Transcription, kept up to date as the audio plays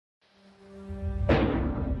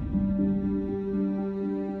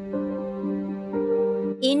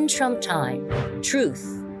In Trump Time,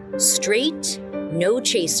 truth, straight, no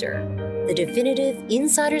chaser, the definitive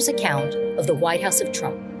insider's account of the White House of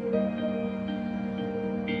Trump.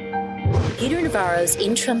 Peter Navarro's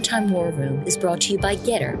In Trump Time War Room is brought to you by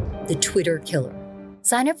Getter, the Twitter killer.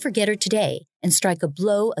 Sign up for Getter today and strike a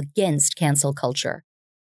blow against cancel culture.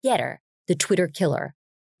 Getter, the Twitter killer,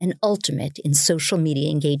 an ultimate in social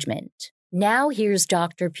media engagement. Now here's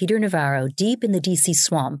Dr. Peter Navarro deep in the D.C.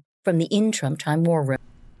 swamp from the In Trump Time War Room.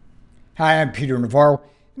 Hi, I'm Peter Navarro,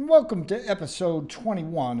 and welcome to episode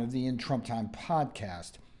 21 of the In Trump Time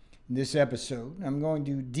podcast. In this episode, I'm going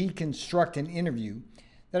to deconstruct an interview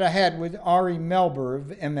that I had with Ari Melber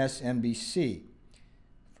of MSNBC.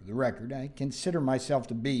 For the record, I consider myself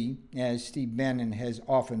to be, as Steve Bannon has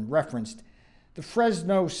often referenced, the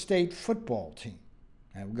Fresno State football team.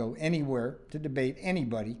 I will go anywhere to debate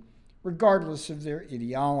anybody, regardless of their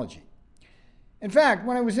ideology. In fact,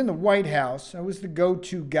 when I was in the White House, I was the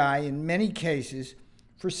go-to guy in many cases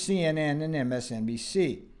for CNN and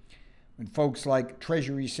MSNBC. When folks like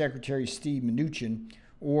Treasury Secretary Steve Mnuchin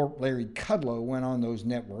or Larry Kudlow went on those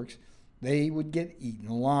networks, they would get eaten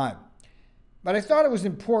alive. But I thought it was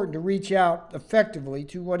important to reach out effectively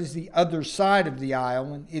to what is the other side of the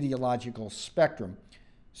aisle and ideological spectrum.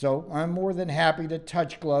 So I'm more than happy to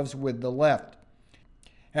touch gloves with the left.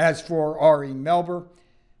 As for Ari Melber,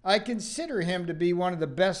 I consider him to be one of the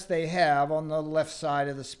best they have on the left side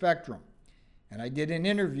of the spectrum. And I did an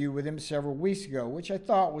interview with him several weeks ago, which I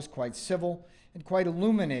thought was quite civil and quite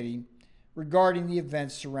illuminating regarding the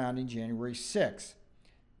events surrounding January 6th.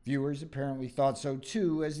 Viewers apparently thought so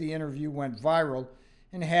too, as the interview went viral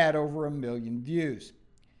and had over 1 million views.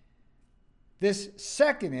 This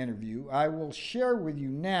second interview I will share with you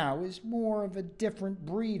now is more of a different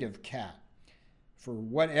breed of cat. For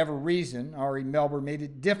whatever reason, Ari Melber made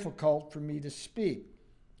it difficult for me to speak.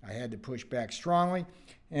 I had to push back strongly,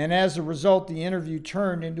 and as a result, the interview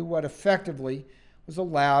turned into what effectively was a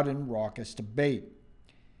loud and raucous debate.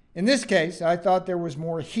 In this case, I thought there was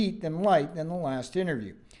more heat than light than the last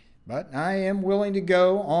interview, but I am willing to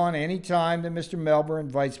go on any time that Mr. Melber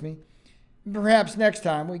invites me, and perhaps next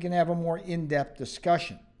time we can have a more in-depth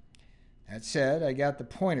discussion. That said, I got the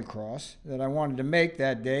point across that I wanted to make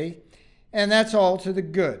that day, and that's all to the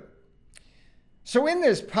good. So in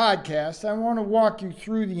this podcast, I want to walk you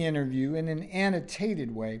through the interview in an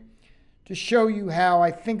annotated way to show you how I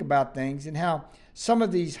think about things and how some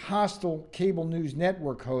of these hostile cable news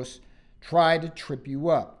network hosts try to trip you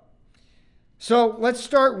up. So let's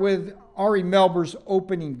start with Ari Melber's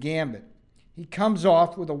opening gambit. He comes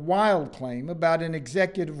off with a wild claim about an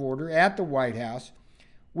executive order at the White House,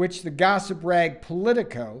 which the gossip rag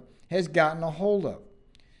Politico has gotten a hold of.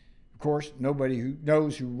 Of course, nobody who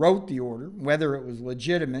knows who wrote the order, whether it was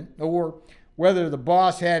legitimate or whether the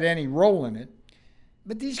boss had any role in it.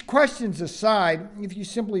 But these questions aside, if you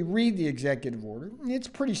simply read the executive order, it's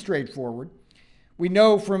pretty straightforward. We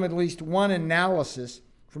know from at least one analysis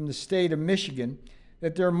from the state of Michigan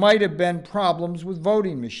that there might have been problems with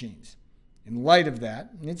voting machines. In light of that,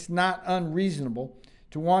 it's not unreasonable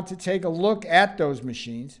to want to take a look at those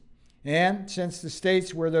machines. And since the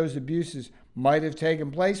states where those abuses might have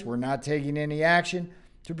taken place were not taking any action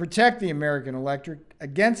to protect the American electorate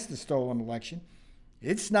against the stolen election,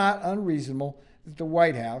 it's not unreasonable that the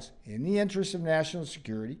White House, in the interest of national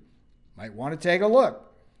security, might want to take a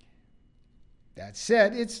look. That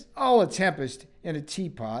said, it's all a tempest in a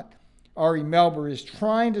teapot Ari Melber is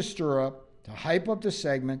trying to stir up to hype up the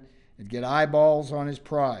segment and get eyeballs on his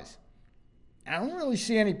prize. I don't really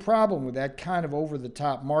see any problem with that kind of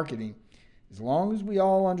over-the-top marketing, as long as we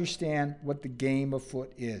all understand what the game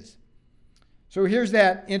afoot is. So here's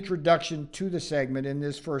that introduction to the segment in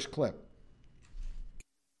this first clip.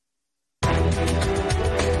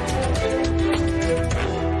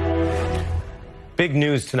 Big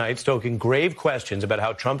news tonight, stoking grave questions about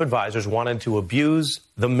how Trump advisors wanted to abuse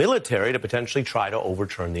the military to potentially try to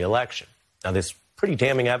overturn the election. Now, this pretty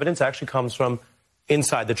damning evidence actually comes from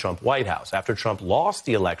inside the Trump White House. After Trump lost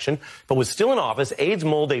the election but was still in office, aides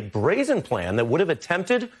mulled a brazen plan that would have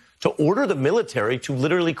attempted to order the military to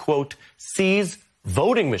literally, quote, seize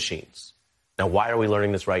voting machines. Now, why are we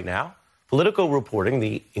learning this right now? Politico reporting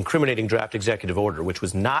the incriminating draft executive order, which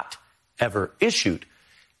was not ever issued,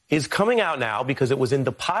 is coming out now because it was in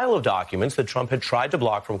the pile of documents that Trump had tried to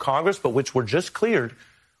block from Congress, but which were just cleared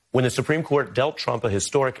when the Supreme Court dealt Trump a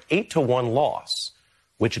historic 8-1 loss,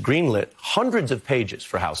 which greenlit hundreds of pages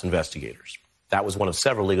for House investigators. That was one of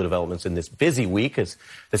several legal developments in this busy week as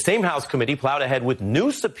the same House committee plowed ahead with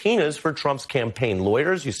new subpoenas for Trump's campaign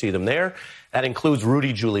lawyers. You see them there. That includes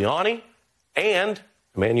Rudy Giuliani and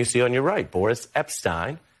the man you see on your right, Boris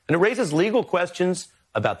Epstein. And it raises legal questions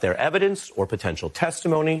about their evidence or potential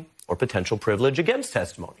testimony or potential privilege against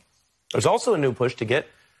testimony. There's also a new push to get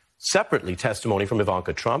separately testimony from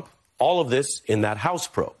Ivanka Trump, all of this in that House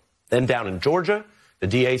probe. Then down in Georgia, the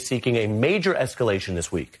DA seeking a major escalation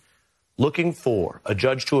this week, looking for a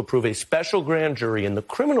judge to approve a special grand jury in the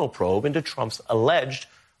criminal probe into Trump's alleged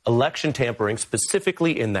election tampering,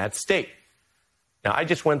 specifically in that state. Now, I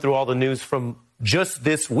just went through all the news from just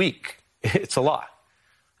this week. It's a lot.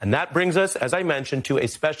 And that brings us, as I mentioned, to a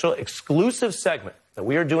special exclusive segment that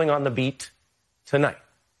we are doing on the beat tonight,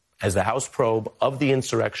 as the House probe of the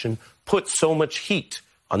insurrection puts so much heat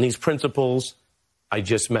on these principles I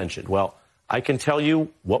just mentioned. Well, I can tell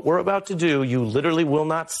you what we're about to do, you literally will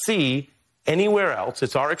not see anywhere else.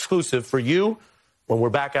 It's our exclusive for you when we're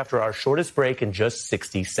back after our shortest break in just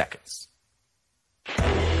 60 seconds.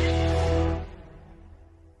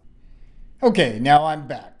 Okay, now I'm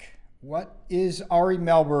back. What is Ari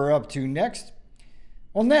Melber up to next?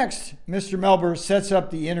 Well, next, Mr. Melber sets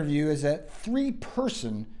up the interview as a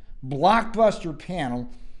three-person blockbuster panel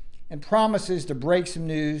and promises to break some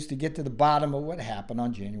news to get to the bottom of what happened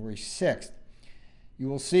on January 6th. You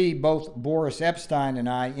will see both Boris Epshteyn and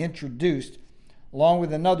I introduced, along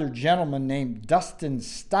with another gentleman named Dustin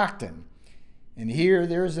Stockton. And here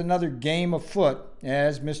there's another game afoot,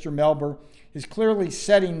 as Mr. Melber is clearly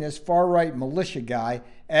setting this far-right militia guy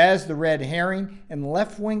as the red herring and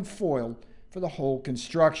left-wing foil for the whole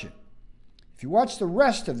construction. If you watch the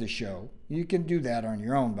rest of the show, you can do that on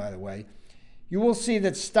your own, by the way, you will see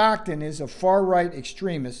that Stockton is a far-right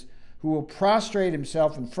extremist who will prostrate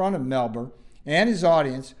himself in front of Melber and his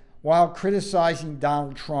audience while criticizing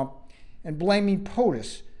Donald Trump and blaming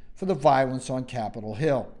POTUS for the violence on Capitol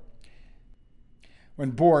Hill.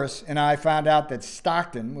 When Boris and I found out that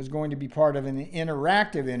Stockton was going to be part of an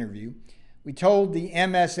interactive interview, we told the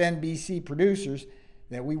MSNBC producers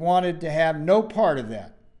that we wanted to have no part of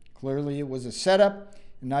that. Clearly it was a setup,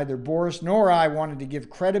 and neither Boris nor I wanted to give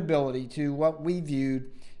credibility to what we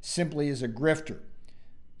viewed simply as a grifter.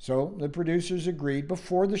 So the producers agreed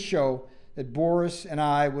before the show that Boris and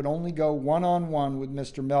I would only go one-on-one with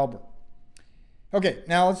Mr. Melber. Okay,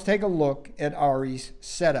 now let's take a look at Ari's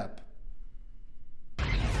setup.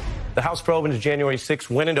 The House probe into January 6th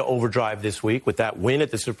went into overdrive this week with that win at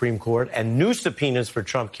the Supreme Court and new subpoenas for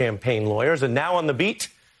Trump campaign lawyers. And now on the beat,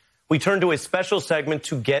 we turn to a special segment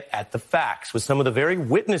to get at the facts with some of the very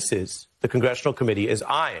witnesses the Congressional Committee is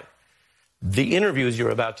eyeing. The interviews you're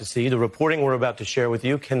about to see, the reporting we're about to share with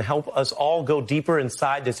you, can help us all go deeper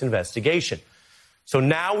inside this investigation. So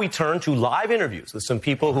now we turn to live interviews with some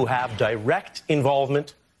people who have direct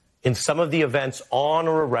involvement in some of the events on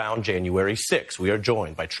or around January 6th. We are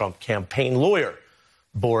joined by Trump campaign lawyer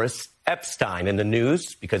Boris Epshteyn in the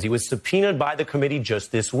news because he was subpoenaed by the committee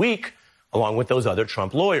just this week, along with those other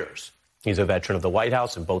Trump lawyers. He's a veteran of the White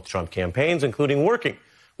House in both Trump campaigns, including working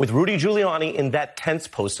with Rudy Giuliani in that tense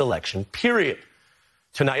post-election period.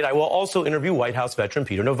 Tonight, I will also interview White House veteran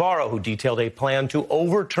Peter Navarro, who detailed a plan to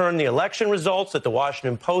overturn the election results that the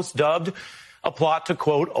Washington Post dubbed a plot to,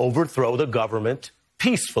 quote, overthrow the government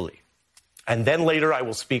peacefully. And then later, I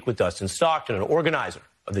will speak with Dustin Stockton, an organizer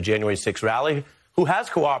of the January 6th rally, who has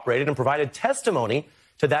cooperated and provided testimony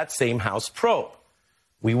to that same House probe.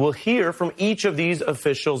 We will hear from each of these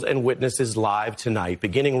officials and witnesses live tonight,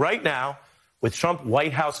 beginning right now with Trump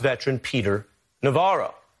White House veteran Peter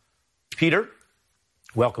Navarro. Peter,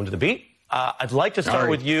 welcome to the beat. I'd like to start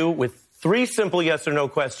with you with 3 simple yes or no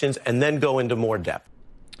questions and then go into more depth.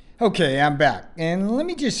 Okay, I'm back. And let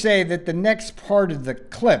me just say that the next part of the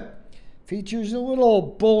clip features a little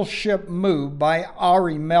bullshit move by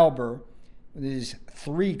Ari Melber with his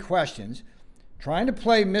 3 questions, trying to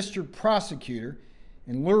play Mr. Prosecutor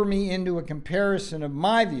and lure me into a comparison of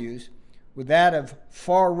my views with that of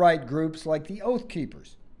far-right groups like the Oath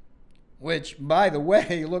Keepers, which, by the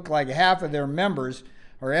way, look like half of their members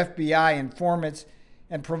are FBI informants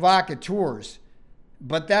and provocateurs.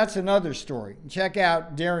 But that's another story. Check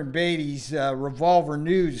out Darren Beatty's Revolver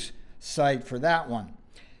News site for that one.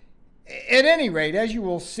 At any rate, as you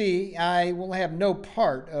will see, I will have no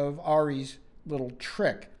part of Ari's little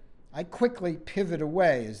trick. I quickly pivot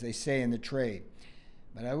away, as they say in the trade.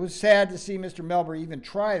 But I was sad to see Mr. Melber even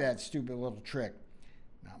try that stupid little trick.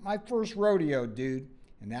 Not my first rodeo, dude,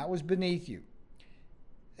 and that was beneath you.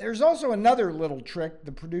 There's also another little trick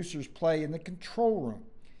the producers play in the control room.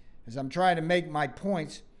 As I'm trying to make my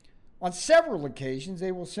points, on several occasions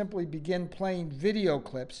they will simply begin playing video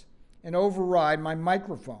clips and override my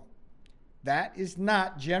microphone. That is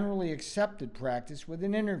not generally accepted practice with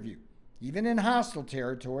an interview, even in hostile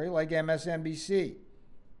territory like MSNBC.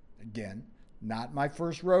 Again, not my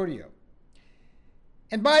first rodeo.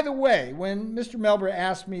 And by the way, when Mr. Melber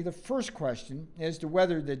asked me the first question as to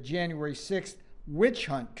whether the January 6th Witch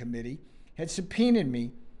Hunt Committee had subpoenaed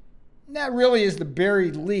me, that really is the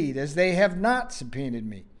buried lead, as they have not subpoenaed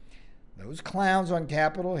me. Those clowns on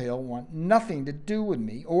Capitol Hill want nothing to do with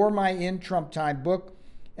me or my In Trump Time book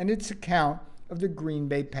and its account of the Green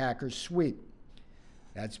Bay Packers sweep.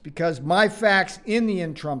 That's because my facts in the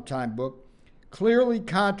In Trump Time book clearly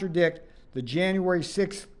contradict the January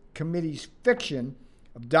 6th committee's fiction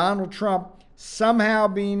of Donald Trump somehow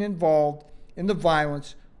being involved in the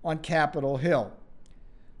violence on Capitol Hill.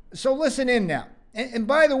 So listen in now. And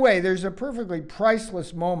by the way, there's a perfectly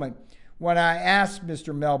priceless moment when I asked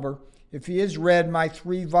Mr. Melber if he has read my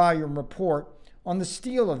 3-volume report on the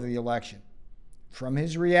steal of the election. From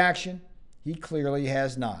his reaction, he clearly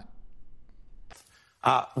has not.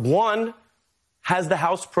 One, has the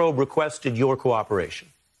House probe requested your cooperation?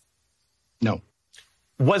 No.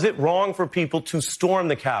 Was it wrong for people to storm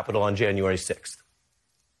the Capitol on January 6th?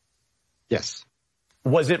 Yes.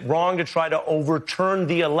 Was it wrong to try to overturn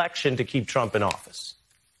the election to keep Trump in office?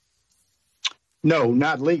 No,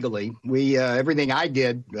 not legally. Everything I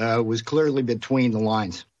did was clearly between the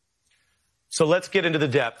lines. So let's get into the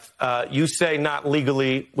depth. You say not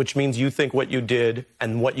legally, which means you think what you did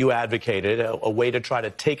and what you advocated, a way to try to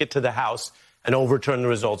take it to the House and overturn the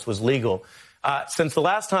results, was legal. Since the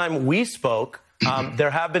last time we spoke, there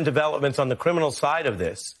have been developments on the criminal side of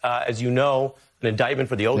this. As you know, an indictment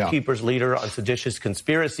for the Oath Keepers leader on seditious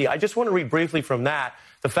conspiracy. I just want to read briefly from that.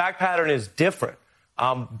 The fact pattern is different.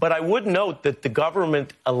 But I would note that the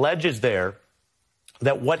government alleges there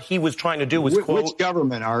that what he was trying to do was, quote... Which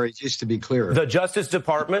government, Ari, just to be clear? The Justice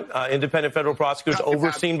Department, independent federal prosecutors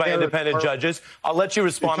overseen by independent judges. I'll let you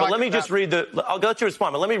respond, but let me just read I'll let you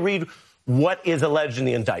respond, but let me read what is alleged in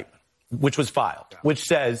the indictment, which was filed, which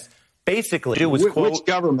says... Basically, it was, quote... Which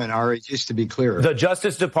government, Ari, just to be clear? The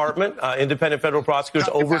Justice Department, independent federal prosecutors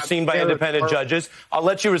overseen by independent judges. I'll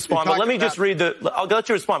let you respond, but let me just read I'll let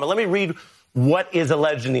you respond, but let me read what is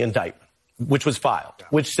alleged in the indictment, which was filed,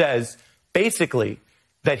 which says, basically,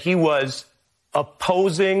 that he was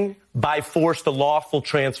opposing by force the lawful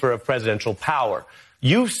transfer of presidential power.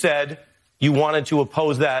 You said you wanted to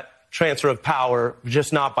oppose that transfer of power,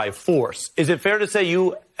 just not by force. Is it fair to say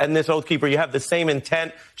you and this Oath Keeper, you have the same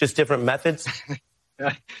intent, just different methods?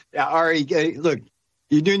 Yeah, Ari, look,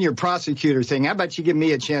 you're doing your prosecutor thing. How about you give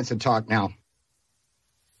me a chance to talk now? Is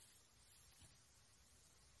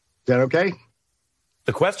that okay?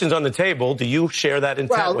 The question's on the table. Do you share that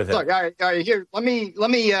intent with him? Look, all right, here, let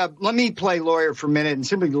me play lawyer for a minute and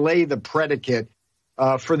simply lay the predicate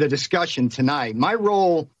for the discussion tonight. My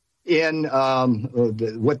role in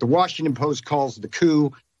what the Washington Post calls the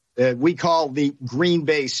coup, that we call the Green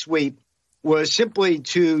Bay sweep, was simply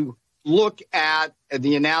to look at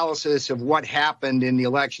the analysis of what happened in the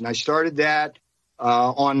election. I started that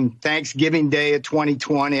on Thanksgiving Day of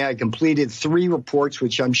 2020. I completed 3 reports,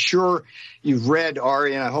 which I'm sure you've read,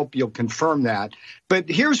 Ari, and I hope you'll confirm that. But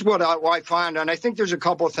here's what I find, and I think there's a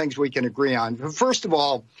couple of things we can agree on. First of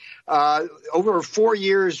all, over 4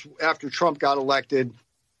 years after Trump got elected,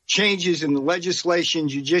 changes in the legislation,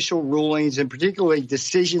 judicial rulings, and particularly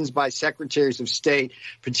decisions by secretaries of state,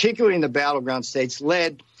 particularly in the battleground states,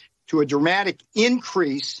 led to a dramatic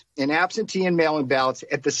increase in absentee and mail-in ballots.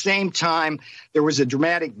 At the same time, there was a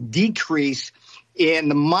dramatic decrease in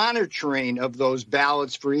the monitoring of those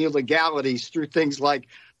ballots for illegalities through things like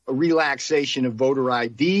a relaxation of voter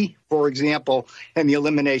ID, for example, and the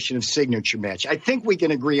elimination of signature match. I think we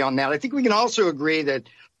can agree on that. I think we can also agree that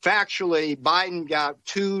factually, Biden got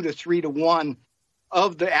 2 to 3 to 1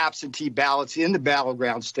 of the absentee ballots in the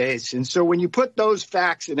battleground states. And so when you put those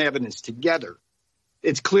facts and evidence together,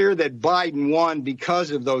 it's clear that Biden won because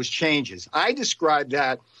of those changes. I describe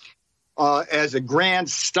that as a grand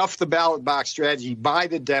stuff the ballot box strategy by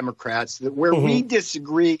the Democrats, that where we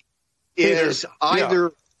disagree is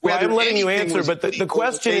either Well, I'm letting you answer, but the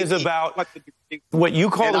question is about what you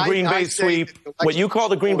call the Green Bay sweep. What you call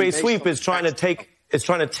the Green Bay sweep is trying to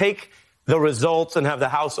take the results and have the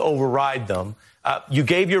House override them. You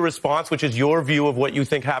gave your response, which is your view of what you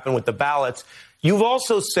think happened with the ballots. You've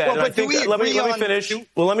also said, let me finish.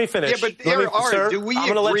 Let me finish. Yeah, but sir, I'm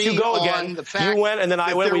going to let you go again. You went and then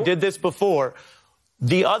I went. We did this before.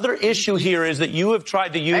 The other issue here is that you have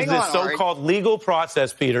tried to use this so-called legal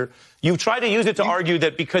process, Peter. You've tried to use it to argue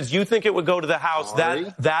that because you think it would go to the House,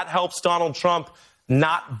 that helps Donald Trump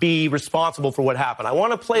not be responsible for what happened. I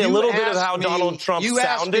want to play a little bit of how Donald Trump sounded. You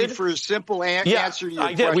asked me for a simple answer to your question.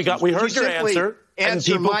 I did. We heard your answer.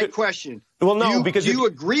 Answer my question. Well, no, because you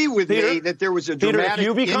agree with me that there was a dramatic Peter, if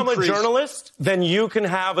you become increase. A journalist, then you can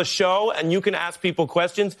have a show and you can ask people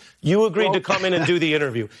questions. You agreed to come in and do the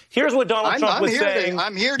interview. Here's what Donald Trump was saying.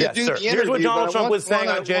 I'm here to do the interview. Here's what Donald Trump was saying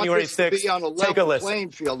on January 6th. Be on a Take a level listen. playing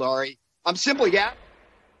field, Ari. I'm simply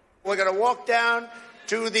We're going to walk down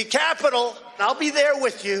to the Capitol. I'll be there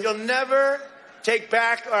with you. You'll never take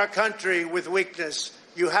back our country with weakness.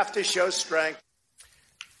 You have to show strength.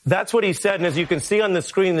 That's what he said. And as you can see on the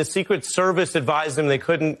screen, the Secret Service advised him they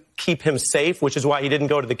couldn't keep him safe, which is why he didn't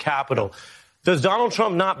go to the Capitol. Does Donald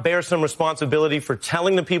Trump not bear some responsibility for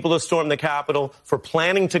telling the people to storm the Capitol, for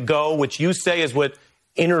planning to go, which you say is what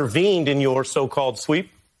intervened in your so-called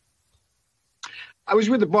sweep? I was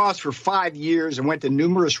with the boss for 5 years and went to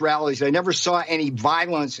numerous rallies. I never saw any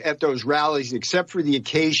violence at those rallies except for the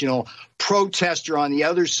occasional protester on the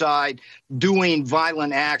other side doing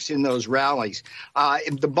violent acts in those rallies.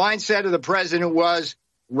 If the mindset of the president was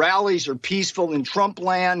rallies are peaceful in Trump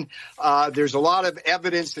land, there's a lot of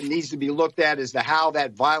evidence that needs to be looked at as to how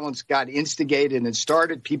that violence got instigated and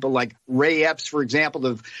started. People like Ray Epps, for example,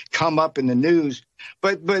 have come up in the news.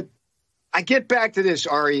 But I get back to this,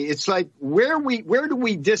 Ari. It's like, where do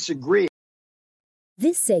we disagree?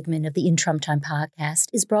 This segment of the In Trump Time podcast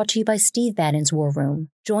is brought to you by Steve Bannon's War Room.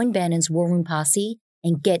 Join Bannon's War Room posse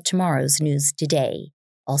and get tomorrow's news today.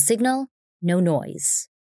 All signal, no noise.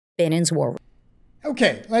 Bannon's War Room.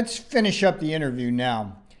 Okay, let's finish up the interview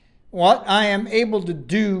now. What I am able to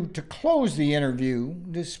do to close the interview,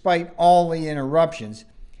 despite all the interruptions,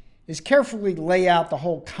 is carefully lay out the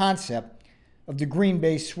whole concept of the Green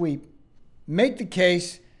Bay sweep, make the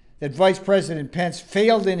case that Vice President Pence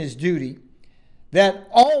failed in his duty, that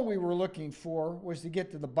all we were looking for was to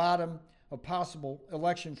get to the bottom of possible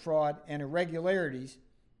election fraud and irregularities,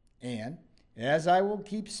 and, as I will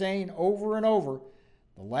keep saying over and over,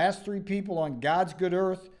 the last three people on God's good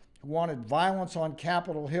earth who wanted violence on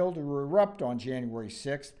Capitol Hill to erupt on January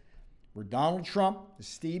 6th were Donald Trump,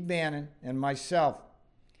 Steve Bannon, and myself.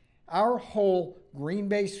 Our whole Green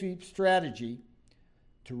Bay sweep strategy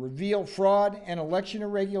to reveal fraud and election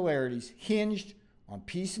irregularities hinged on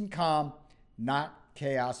peace and calm, not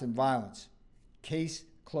chaos and violence. Case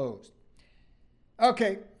closed.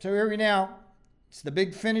 Okay, so here we now. It's the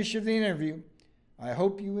big finish of the interview. I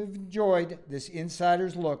hope you have enjoyed this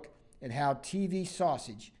insider's look at how TV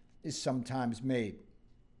sausage is sometimes made.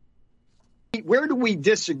 Where do we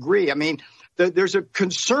disagree? I mean, there's a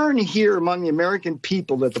concern here among the American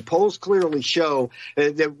people that the polls clearly show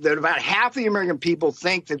that about half of the American people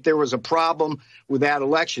think that there was a problem with that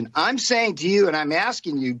election. I'm saying to you, and I'm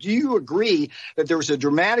asking you, do you agree that there was a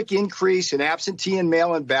dramatic increase in absentee and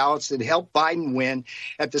mail-in ballots that helped Biden win?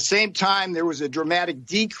 At the same time, there was a dramatic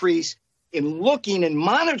decrease in looking and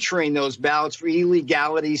monitoring those ballots for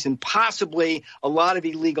illegalities, and possibly a lot of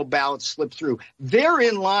illegal ballots slipped through.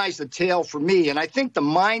 Therein lies the tale for me. And I think the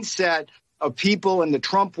mindset of people in the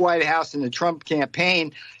Trump White House and the Trump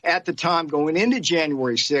campaign at the time going into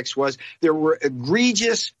January 6th was there were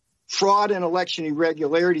egregious fraud and election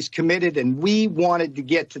irregularities committed, and we wanted to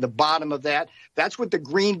get to the bottom of that. That's what the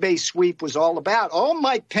Green Bay sweep was all about. All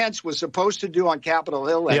Mike Pence was supposed to do on Capitol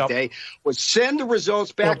Hill that day was send the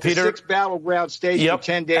results back to Peter, 6 battleground states for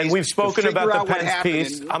 10 days. And we've spoken about the Pence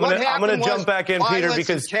piece. I'm going to jump back in, Peter,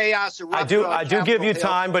 because I do give you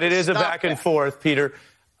time, but it is a back and forth, Peter.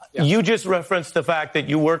 Yeah. You just referenced the fact that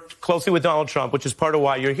you worked closely with Donald Trump, which is part of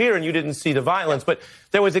why you're here, and you didn't see the violence. But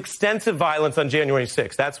there was extensive violence on January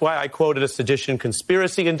 6th. That's why I quoted a sedition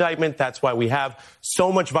conspiracy indictment. That's why we have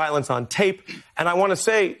so much violence on tape. And I want to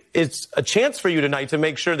say it's a chance for you tonight to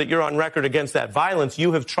make sure that you're on record against that violence.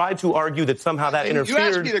 You have tried to argue that somehow that interfered. You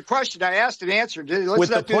asked me the question. I asked and answered.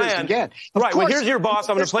 Let's not do this again. Right. Well, here's your boss.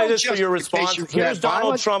 I'm going to play this for your response. Here's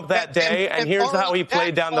Donald Trump that day, and here's how he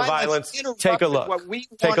played down the violence. Take a look.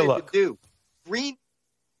 Take a look.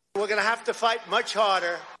 We're going to have to fight much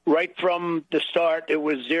harder. Right from the start, it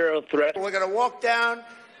was zero threat. We're going to walk down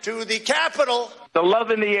to the Capitol. The love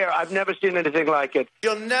in the air. I've never seen anything like it.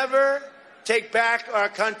 You'll never take back our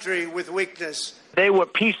country with weakness. They were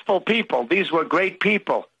peaceful people. These were great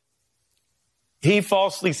people. He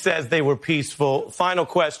falsely says they were peaceful. Final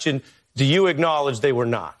question. Do you acknowledge they were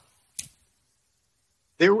not?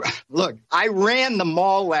 Look, I ran the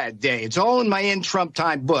mall that day. It's all in my In Trump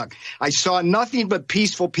Time book. I saw nothing but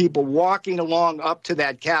peaceful people walking along up to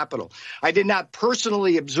that Capitol. I did not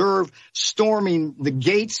personally observe storming the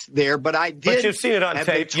gates there, but I did. But you've seen it on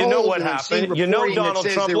tape. You know what happened. You know Donald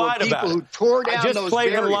Trump lied about it. Who tore down I just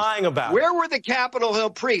played him lying about it. Where were the Capitol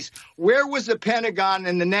Hill priests? Where was the Pentagon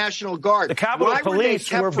and the National Guard? The Capitol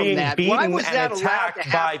Police were being beaten and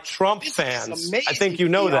attacked by Trump fans. I think you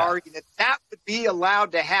know that. That would be allowed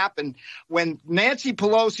allowed to happen when Nancy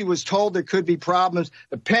Pelosi was told there could be problems.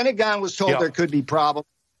 The Pentagon was told there could be problems.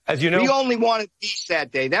 As you know, we only wanted peace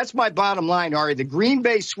that day. That's my bottom line, Ari. The Green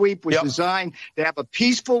Bay sweep was designed to have a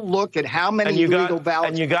peaceful look at how many illegal ballots.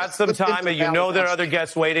 And you got some time, and you know there are other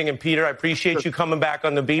guests waiting. And, Peter, I appreciate you coming back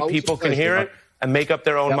on the beat. People can hear it and make up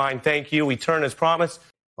their own mind. Thank you. We turn as promised.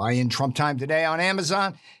 Buy in Trump Time today on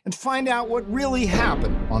Amazon and find out what really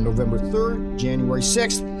happened on November 3rd, January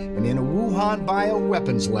 6th, and in a Wuhan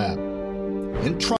bioweapons lab. In Trump